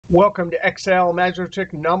Welcome to Excel Magic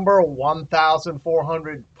Trick number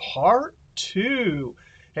 1400, part 2.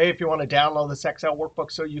 Hey, if you want to download this Excel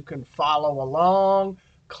workbook so you can follow along,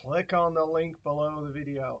 click on the link below the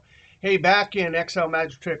video. Hey, back in Excel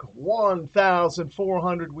Magic Trick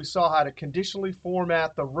 1400, we saw how to conditionally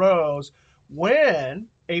format the rows when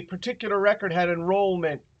a particular record had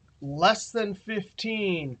enrollment less than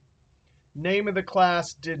 15, name of the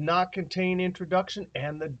class did not contain introduction,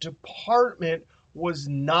 and the department was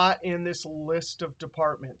not in this list of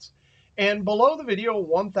departments. And below the video,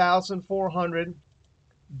 1400,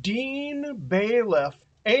 Dean Bailiff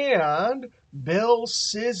and Bill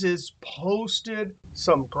Szysz posted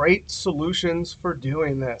some great solutions for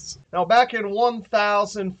doing this. Now, back in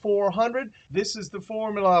 1400, this is the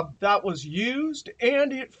formula that was used,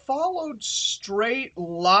 and it followed straight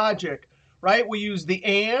logic, right? We used the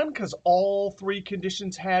and because all three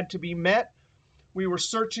conditions had to be met. We were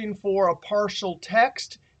searching for a partial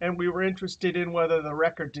text, and we were interested in whether the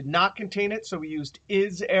record did not contain it, so we used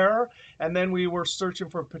is error. And then we were searching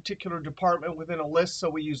for a particular department within a list, so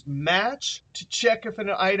we used match to check if an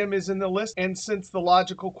item is in the list. And since the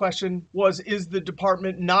logical question was, is the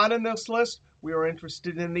department not in this list, we were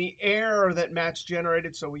interested in the error that match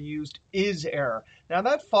generated, so we used is error. Now,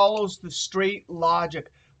 that follows the straight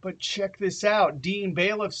logic, but check this out. Dean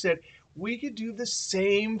Bailiff said, we could do the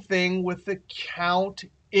same thing with the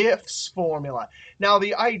COUNTIFS formula. Now,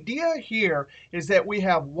 the idea here is that we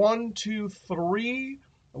have 1, 2, 3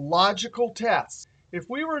 logical tests. If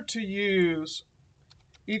we were to use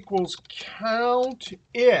equals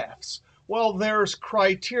COUNTIFS, well, there's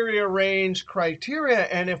criteria, range, criteria.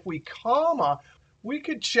 And if we comma, we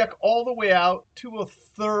could check all the way out to a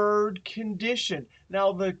third condition.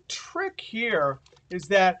 Now, the trick here is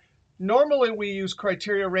that normally we use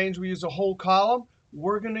criteria range, we use a whole column.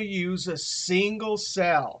 We're going to use a single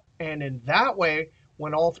cell. And in that way,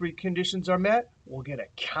 when all three conditions are met, we'll get a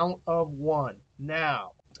count of 1.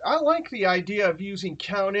 Now, I like the idea of using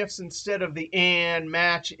COUNTIFS instead of the and,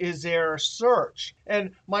 match, is error, search.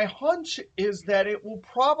 And my hunch is that it will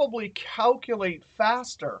probably calculate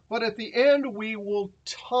faster. But at the end, we will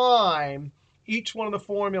time each one of the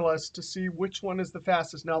formulas to see which one is the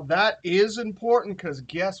fastest. Now, that is important because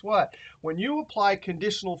guess what? When you apply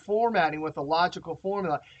conditional formatting with a logical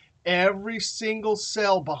formula, every single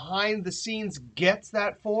cell behind the scenes gets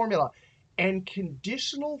that formula. And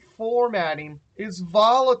conditional formatting is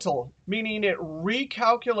volatile, meaning it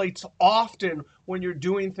recalculates often when you're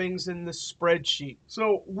doing things in the spreadsheet.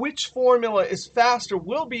 So which formula is faster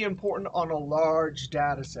will be important on a large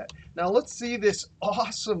data set. Now, let's see this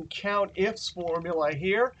awesome COUNTIFS formula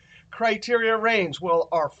here. Criteria range. Well,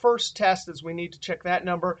 our first test is we need to check that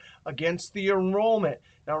number against the enrollment.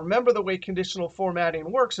 Now, remember the way conditional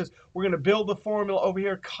formatting works is we're going to build the formula over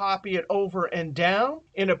here, copy it over and down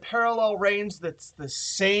in a parallel range that's the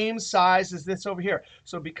same size as this over here.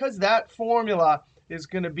 So because that formula is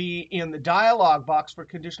going to be in the dialog box for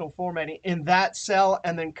conditional formatting in that cell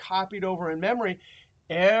and then copied over in memory,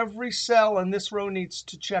 every cell in this row needs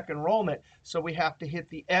to check enrollment. So we have to hit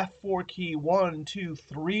the F4 key 1, 2,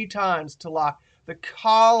 3 times to lock the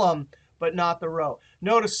column, but not the row.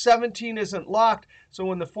 Notice 17 isn't locked, so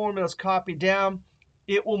when the formula is copied down,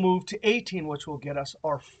 it will move to 18, which will get us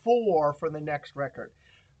our 4 for the next record.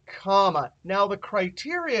 Comma. Now, the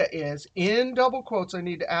criteria is, in double quotes, I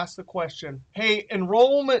need to ask the question, hey,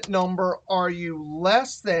 enrollment number, are you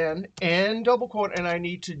less than, end double quote, and I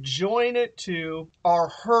need to join it to our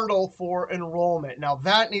hurdle for enrollment. Now,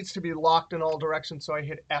 that needs to be locked in all directions, so I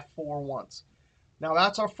hit F4 once. Now,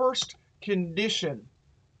 that's our first condition,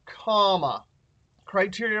 comma.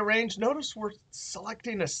 Criteria range, notice we're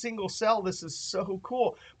selecting a single cell. This is so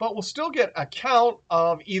cool. But we'll still get a count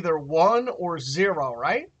of either 1 or 0,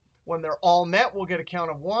 right? When they're all met, we'll get a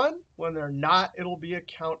count of 1. When they're not, it'll be a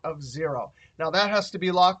count of 0. Now, that has to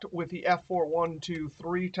be locked with the F4 1, 2,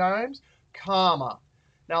 3 times, comma.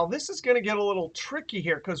 Now, this is going to get a little tricky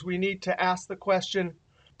here because we need to ask the question,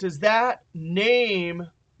 does that name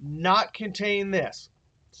not contain this?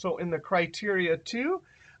 So in the criteria 2,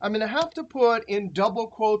 I'm going to have to put in double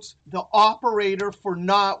quotes the operator for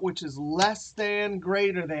not, which is less than,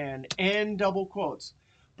 greater than, end double quotes.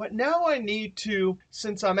 But now I need to,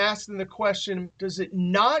 since I'm asking the question, does it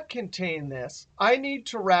not contain this, I need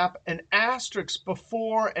to wrap an asterisk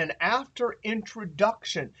before and after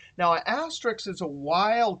introduction. Now, an asterisk is a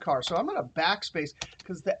wildcard, so I'm going to backspace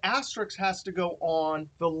because the asterisk has to go on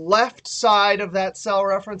the left side of that cell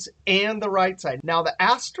reference and the right side. Now, the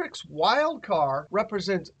asterisk wildcard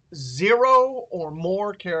represents 0 or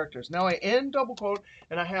more characters. Now I end double quote,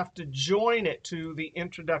 and I have to join it to the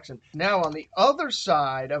introduction. Now on the other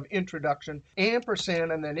side of introduction,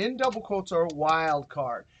 ampersand, and then in double quotes are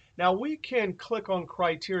wildcard. Now we can click on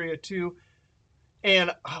criteria too.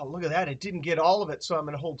 And oh, look at that. It didn't get all of it, so I'm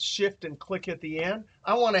going to hold Shift and click at the end.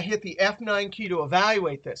 I want to hit the F9 key to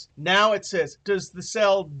evaluate this. Now it says, does the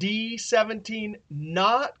cell D17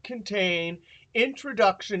 not contain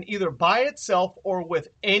introduction either by itself or with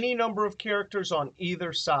any number of characters on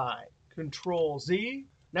either side? Control Z.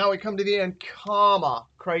 Now we come to the end, comma,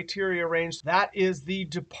 criteria range. That is the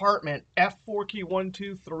department. F4 key 1,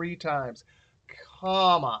 2, 3 times.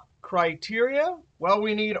 Comma. Criteria, well,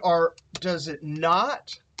 we need our does it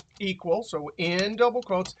not equal, so in double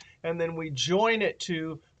quotes, and then we join it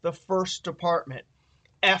to the first department.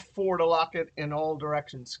 F4 to lock it in all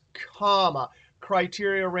directions, comma.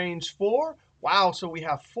 Criteria range 4. Wow, so we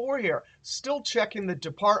have 4 here. Still checking the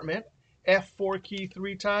department. F4 key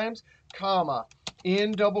 3 times, comma.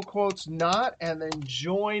 In double quotes not, and then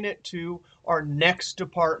join it to our next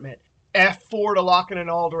department. F4 to lock it in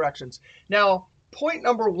all directions. Now, point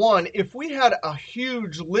number 1, if we had a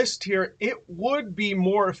huge list here, it would be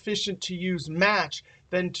more efficient to use match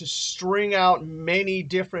than to string out many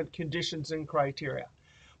different conditions and criteria.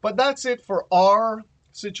 But that's it for our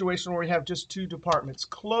situation where we have just 2 departments.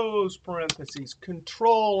 Close parentheses,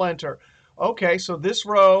 Control Enter. OK, so this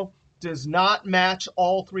row does not match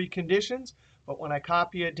all 3 conditions. But when I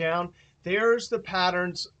copy it down, there's the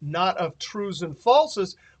patterns not of trues and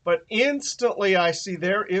falses, but instantly I see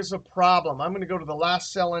there is a problem. I'm going to go to the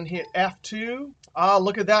last cell and hit F2. Ah,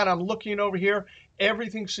 look at that. I'm looking over here.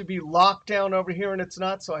 Everything should be locked down over here, and it's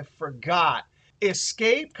not, so I forgot.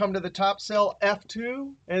 Escape, come to the top cell,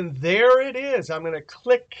 F2, and there it is. I'm going to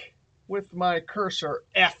click with my cursor,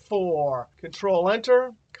 F4. Control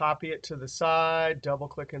Enter, copy it to the side, double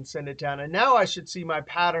click and send it down. And now I should see my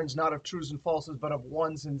patterns not of trues and falses, but of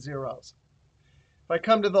 1s and 0s. If I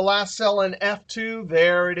come to the last cell in F2,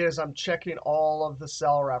 there it is. I'm checking all of the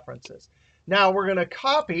cell references. Now we're going to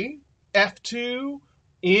copy F2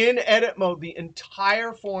 in edit mode, the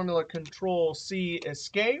entire formula, Control C,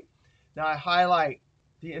 Escape. Now I highlight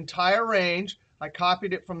the entire range. I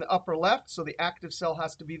copied it from the upper left, so the active cell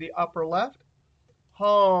has to be the upper left.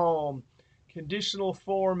 Home, conditional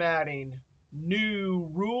formatting, new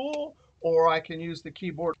rule. Or I can use the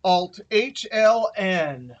keyboard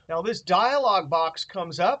Alt-HLN. Now this dialog box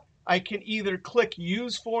comes up. I can either click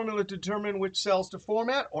Use Formula to determine which cells to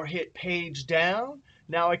format or hit Page Down.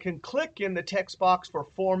 Now I can click in the text box for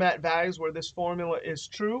format values where this formula is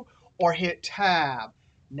true or hit Tab.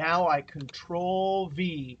 Now I Control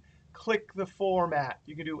V, click the format.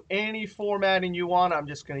 You can do any formatting you want. I'm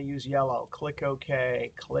just going to use yellow. Click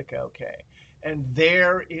OK, click OK. And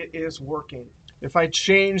there it is working. If I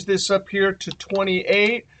change this up here to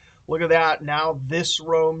 28, look at that. Now this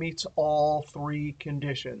row meets all 3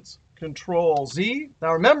 conditions. Control Z.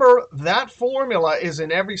 Now remember, that formula is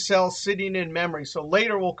in every cell sitting in memory. So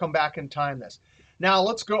later we'll come back and time this. Now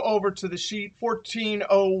let's go over to the sheet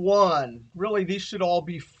 1401. Really, these should all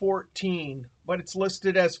be 14, but it's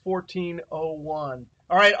listed as 1401.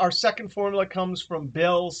 All right, our second formula comes from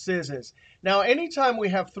Bill Szysz. Now, anytime we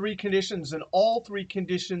have 3 conditions and all 3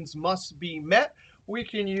 conditions must be met, we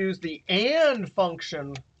can use the AND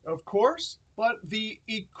function, of course. But the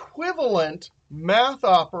equivalent math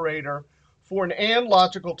operator for an AND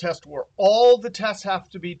logical test where all the tests have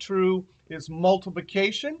to be true is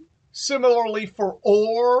multiplication. Similarly, for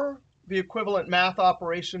OR, the equivalent math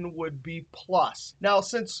operation would be plus. Now,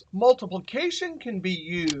 since multiplication can be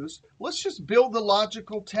used, let's just build the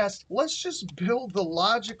logical test. Let's just build the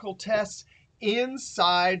logical tests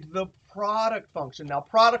inside the product function. Now,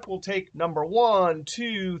 product will take number 1,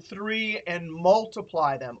 2, 3, and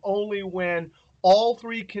multiply them. Only when all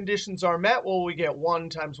 3 conditions are met will we get 1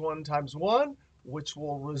 times 1 times 1, which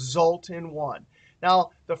will result in 1.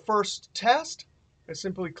 Now, the first test, I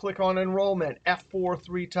simply click on enrollment, F4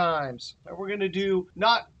 3 times. And we're going to do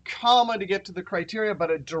not comma to get to the criteria,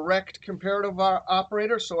 but a direct comparative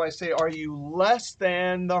operator. So I say, are you less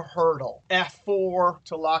than the hurdle? F4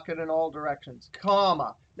 to lock it in all directions,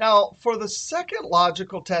 comma. Now, for the second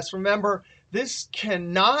logical test, remember, this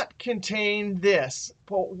cannot contain this.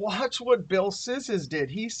 But watch what Bill Szysz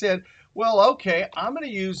did. He said, well, OK, I'm going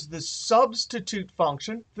to use the substitute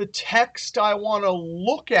function. The text I want to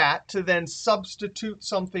look at to then substitute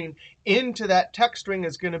something into that text string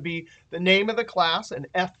is going to be the name of the class, and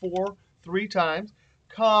F4 3 times,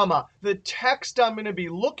 comma. The text I'm going to be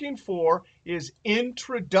looking for is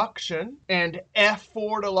introduction, and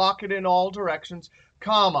F4 to lock it in all directions,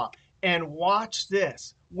 comma. And watch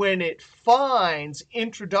this. When it finds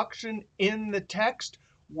introduction in the text,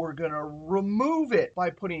 we're going to remove it by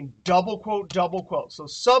putting double quote, double quote. So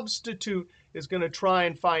substitute is going to try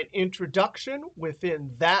and find introduction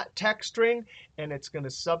within that text string, and it's going to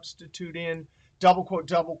substitute in double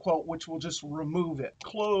quote, which will just remove it.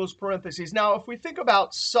 Close parentheses. Now, if we think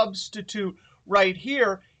about substitute right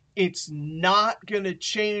here, it's not going to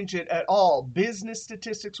change it at all. Business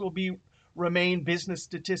statistics will remain business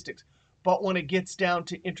statistics. But when it gets down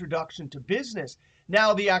to introduction to business,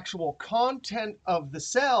 now the actual content of the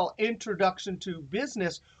cell, introduction to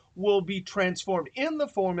business, will be transformed in the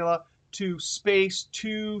formula to space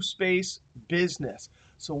business.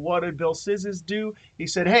 So what did Bill Scissors do? He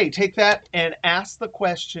said, hey, take that and ask the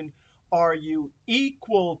question, are you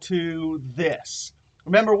equal to this?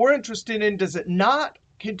 Remember, we're interested in, does it not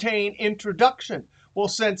contain introduction? Well,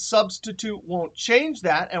 since substitute won't change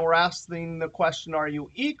that, and we're asking the question, are you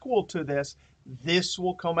equal to this? This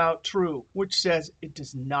will come out true, which says it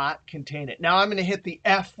does not contain it. Now I'm going to hit the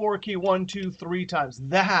F4 key 1, 2, 3 times.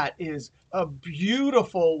 That is a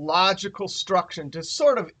beautiful logical structure to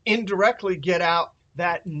sort of indirectly get out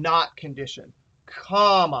that not condition,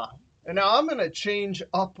 comma. And now I'm going to change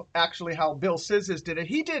up actually how Bill Scissors did it.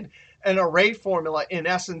 He did an array formula in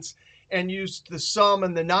essence and used the sum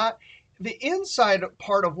and the not. The inside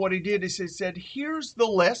part of what he did is he said, here's the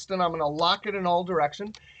list, and I'm going to lock it in all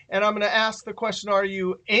directions. And I'm going to ask the question, are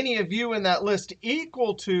you, any of you in that list,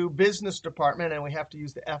 equal to business department? And we have to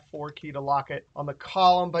use the F4 key to lock it on the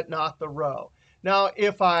column, but not the row. Now,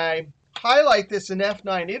 if I highlight this in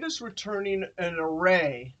F9, it is returning an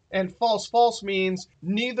array. And false, false means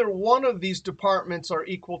neither one of these departments are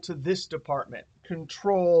equal to this department.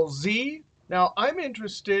 Control Z. Now, I'm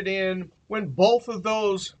interested in when both of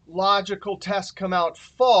those logical tests come out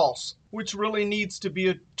false, which really needs to be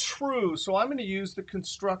a true. So I'm going to use the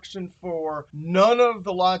construction for none of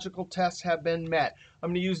the logical tests have been met. I'm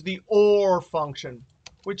going to use the OR function,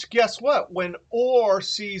 which guess what? When OR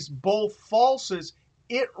sees both falses,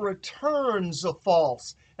 it returns a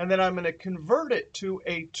false. And then I'm going to convert it to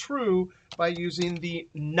a true by using the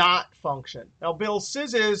NOT function. Now, Bill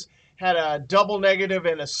Scissors had a double negative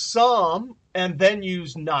and a sum, and then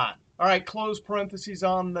used not. All right, close parentheses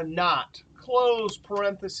on the not. Close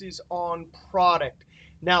parentheses on product.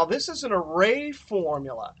 Now, this is an array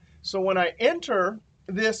formula. So when I enter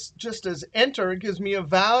this just as enter, it gives me a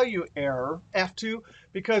value error, F2,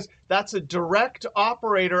 because that's a direct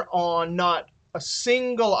operator on not a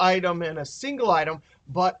single item and a single item,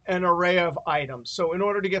 but an array of items. So in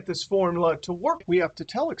order to get this formula to work, we have to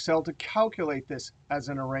tell Excel to calculate this as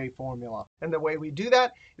an array formula. And the way we do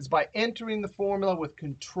that is by entering the formula with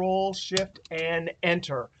Control, Shift, and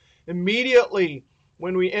Enter. Immediately,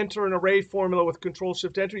 when we enter an array formula with Control,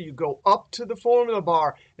 Shift, Enter, you go up to the formula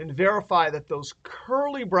bar and verify that those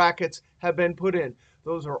curly brackets have been put in.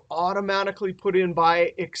 Those are automatically put in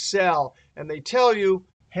by Excel. And they tell you,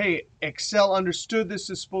 hey, Excel understood this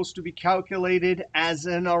is supposed to be calculated as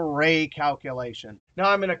an array calculation. Now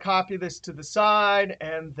I'm going to copy this to the side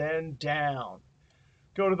and then down.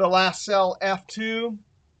 Go to the last cell, F2.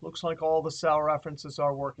 Looks like all the cell references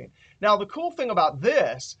are working. Now the cool thing about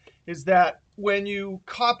this is that when you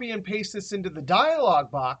copy and paste this into the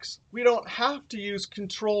dialog box, we don't have to use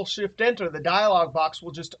Control, Shift, Enter. The dialog box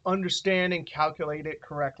will just understand and calculate it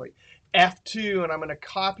correctly. F2, and I'm going to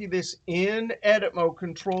copy this in edit mode,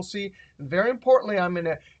 Control C. And very importantly, I'm going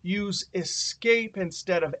to use Escape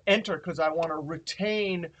instead of Enter because I want to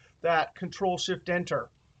retain that Control Shift Enter.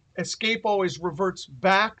 Escape always reverts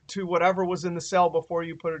back to whatever was in the cell before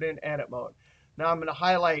you put it in edit mode. Now I'm going to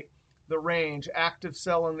highlight the range, active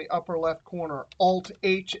cell in the upper left corner,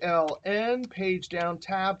 Alt-H-L-N, page down,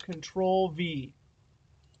 Tab, Control V.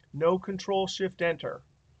 No Control Shift Enter.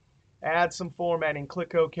 Add some formatting,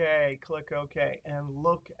 click OK, and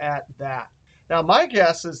look at that. Now, my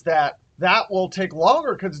guess is that that will take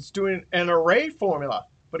longer because it's doing an array formula.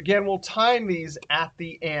 But again, we'll time these at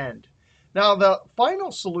the end. Now, the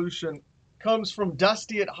final solution comes from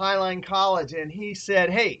Dusty at Highline College. And he said,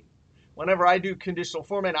 hey, whenever I do conditional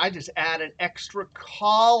format, I just add an extra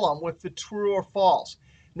column with the true or false.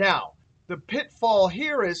 Now, the pitfall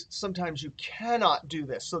here is sometimes you cannot do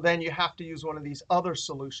this. So then you have to use one of these other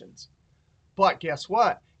solutions. But guess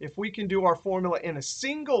what? If we can do our formula in a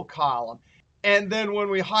single column, and then when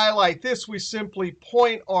we highlight this, we simply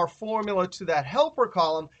point our formula to that helper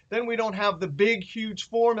column, then we don't have the big, huge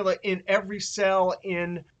formula in every cell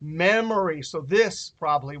in memory. So this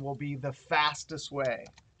probably will be the fastest way.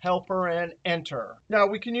 Helper and Enter. Now,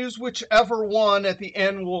 we can use whichever one at the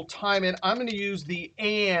end will time it. I'm going to use the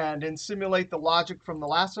and simulate the logic from the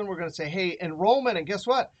last one. We're going to say, hey, enrollment, and guess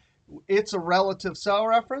what? It's a relative cell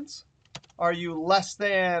reference. Are you less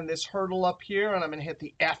than this hurdle up here? And I'm going to hit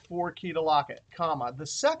the F4 key to lock it, comma. The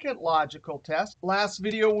second logical test, last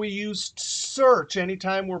video we used search.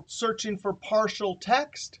 Anytime we're searching for partial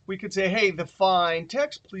text, we could say, hey, define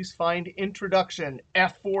text, please find introduction.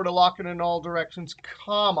 F4 to lock it in all directions,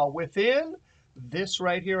 comma. Within this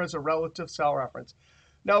right here is a relative cell reference.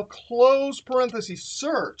 Now, close parentheses,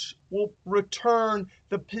 search will return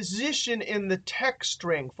the position in the text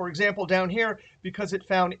string. For example, down here, because it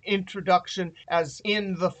found introduction as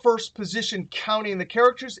in the first position counting the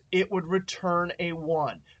characters, it would return a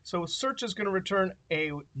 1. So search is going to return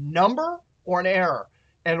a number or an error.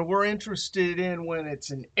 And we're interested in when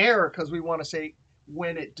it's an error because we want to say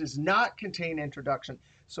when it does not contain introduction.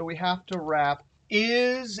 So we have to wrap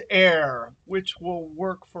is error, which will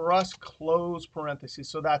work for us, close parentheses.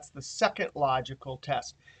 So that's the second logical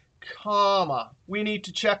test, comma. We need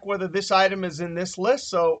to check whether this item is in this list.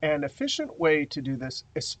 So an efficient way to do this,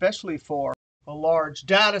 especially for a large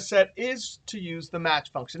data set, is to use the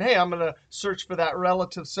match function. Hey, I'm going to search for that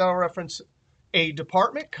relative cell reference, a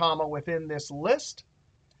department, comma, within this list.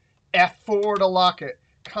 F4 to lock it,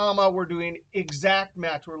 comma. We're doing exact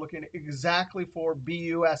match. We're looking exactly for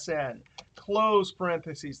BUSN. Close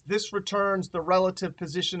parentheses. This returns the relative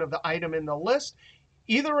position of the item in the list,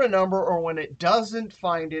 either a number or when it doesn't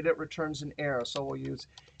find it, it returns an error. So we'll use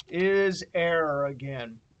is error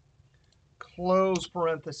again. Close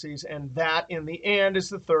parentheses. And that in the and is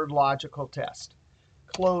the third logical test.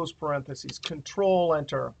 Close parentheses. Control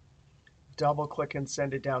Enter. Double click and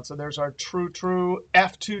send it down. So there's our true, true.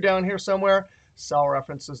 F2 down here somewhere. Cell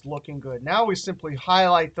reference is looking good. Now we simply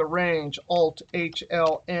highlight the range,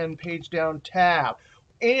 Alt-HLN, page down tab.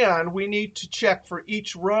 And we need to check for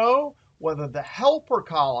each row whether the helper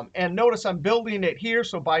column, and notice I'm building it here,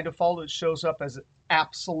 so by default it shows up as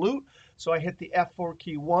absolute. So I hit the F4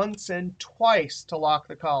 key once and twice to lock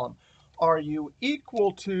the column. Are you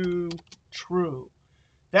equal to true?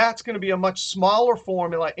 That's going to be a much smaller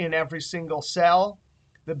formula in every single cell.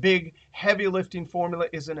 The big heavy lifting formula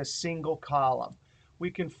is in a single column.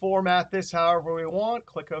 We can format this however we want.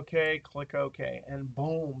 Click OK, and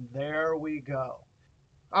boom, there we go.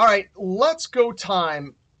 All right, let's go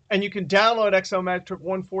time. And you can download Excel Metric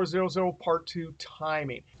 1400 Part 2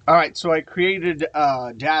 timing. All right, so I created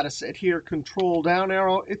a data set here, control down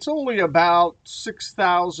arrow. It's only about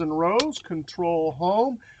 6,000 rows, control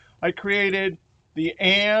home. I created the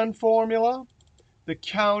AND formula, the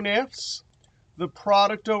COUNTIFS, the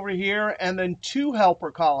product over here, and then two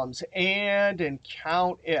helper columns, and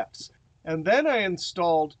COUNTIFS. And then I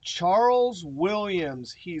installed Charles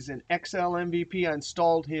Williams. He's an Excel MVP. I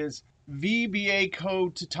installed his VBA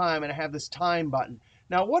code to time, and I have this time button.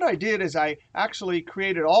 Now what I did is I actually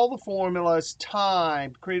created all the formulas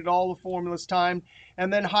timed,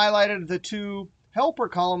 and then highlighted the two helper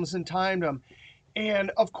columns and timed them. And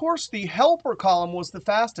of course, the helper column was the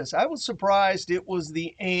fastest. I was surprised it was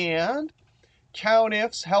the AND.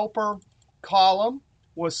 COUNTIFS helper column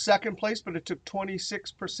was second place, but it took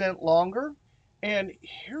 26% longer. And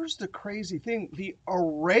here's the crazy thing. The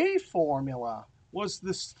array formula was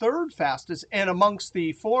the third fastest. And amongst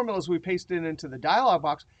the formulas we pasted into the dialog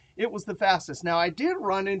box, it was the fastest. Now, I did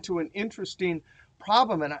run into an interesting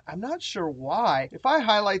problem, and I'm not sure why. If I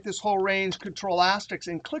highlight this whole range, Control asterisk,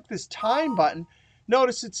 and click this time button,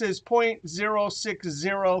 notice it says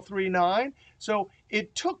 0.06039. So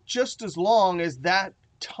it took just as long as that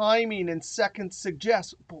timing in seconds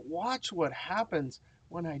suggests. But watch what happens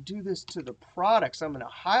when I do this to the products. I'm going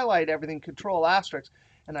to highlight everything, Control asterisk,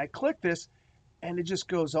 and I click this, and it just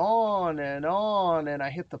goes on, and I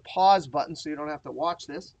hit the pause button so you don't have to watch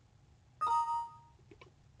this.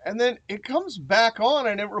 And then it comes back on,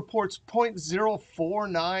 and it reports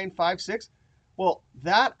 0.04956. Well,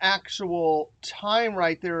 that actual time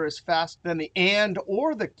right there is faster than the AND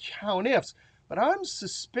or the COUNTIFS. But I'm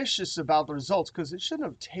suspicious about the results because it shouldn't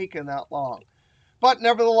have taken that long. But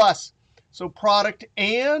nevertheless, so product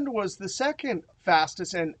AND was the second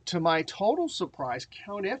fastest. And to my total surprise,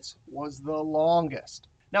 COUNTIFS was the longest.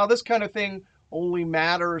 Now, this kind of thing only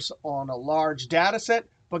matters on a large data set.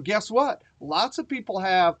 But guess what? Lots of people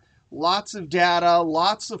have lots of data,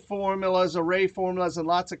 lots of formulas, array formulas, and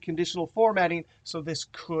lots of conditional formatting. So this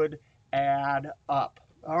could add up.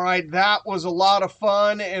 All right, that was a lot of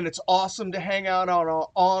fun, and it's awesome to hang out on our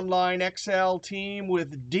online Excel team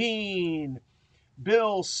with Dean,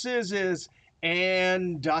 Bill, Szysz,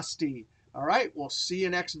 and Dusty. All right, we'll see you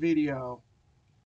next video.